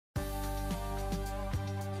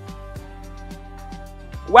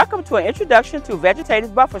Welcome to an introduction to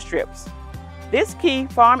vegetative buffer strips. This key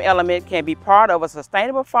farm element can be part of a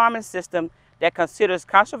sustainable farming system that considers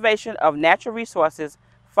conservation of natural resources,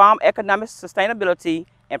 farm economic sustainability,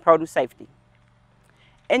 and produce safety.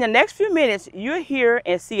 In the next few minutes, you'll hear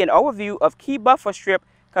and see an overview of key buffer strip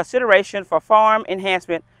consideration for farm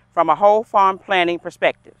enhancement from a whole farm planning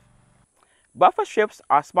perspective. Buffer strips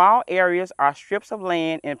are small areas or strips of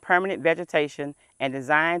land in permanent vegetation and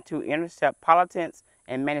designed to intercept pollutants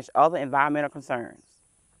and manage other environmental concerns.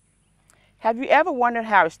 Have you ever wondered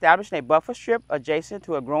how establishing a buffer strip adjacent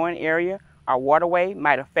to a growing area or waterway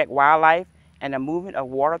might affect wildlife and the movement of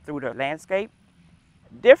water through the landscape?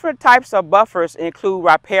 Different types of buffers include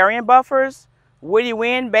riparian buffers, woody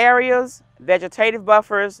wind barriers, vegetative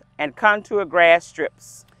buffers, and contour grass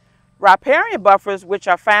strips. Riparian buffers, which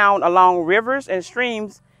are found along rivers and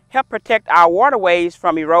streams, help protect our waterways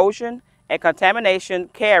from erosion and contamination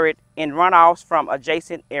carried in runoffs from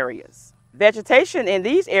adjacent areas. Vegetation in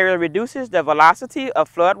these areas reduces the velocity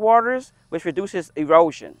of floodwaters, which reduces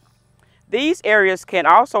erosion. These areas can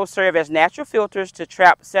also serve as natural filters to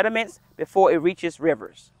trap sediments before it reaches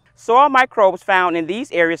rivers. Soil microbes found in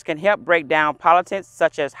these areas can help break down pollutants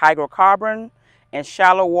such as hydrocarbon, and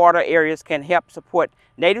shallow water areas can help support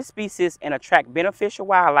native species and attract beneficial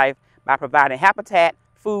wildlife by providing habitat,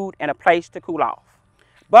 food, and a place to cool off.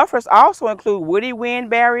 Buffers also include woody wind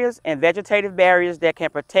barriers and vegetative barriers that can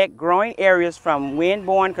protect growing areas from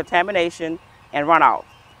wind-borne contamination and runoff,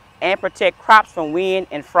 and protect crops from wind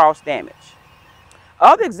and frost damage.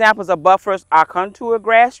 Other examples of buffers are contour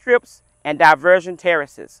grass strips and diversion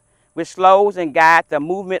terraces, which slows and guides the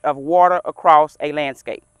movement of water across a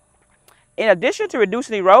landscape. In addition to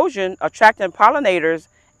reducing erosion, attracting pollinators,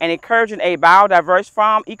 and encouraging a biodiverse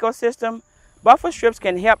farm ecosystem, buffer strips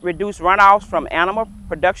can help reduce runoffs from animal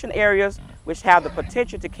production areas which have the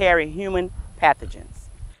potential to carry human pathogens.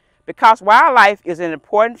 Because wildlife is an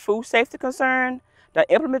important food safety concern,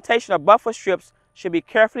 the implementation of buffer strips should be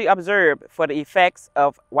carefully observed for the effects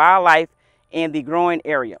of wildlife in the growing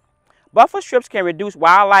area. Buffer strips can reduce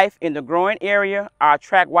wildlife in the growing area or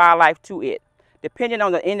attract wildlife to it, depending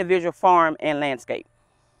on the individual farm and landscape.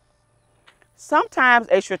 Sometimes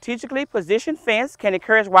a strategically positioned fence can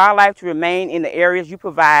encourage wildlife to remain in the areas you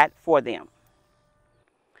provide for them.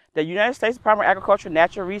 The United States Department of Agriculture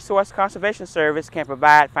Natural Resource Conservation Service can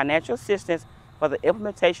provide financial assistance for the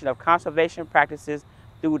implementation of conservation practices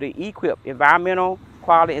through the EQIP Environmental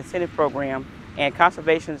Quality Incentive Program and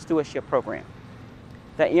Conservation Stewardship Program.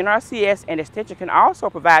 The NRCS and Extension can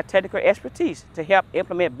also provide technical expertise to help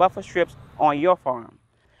implement buffer strips on your farm.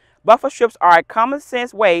 Buffer strips are a common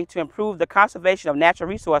sense way to improve the conservation of natural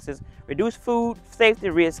resources, reduce food safety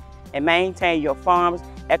risk, and maintain your farm's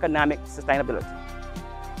economic sustainability.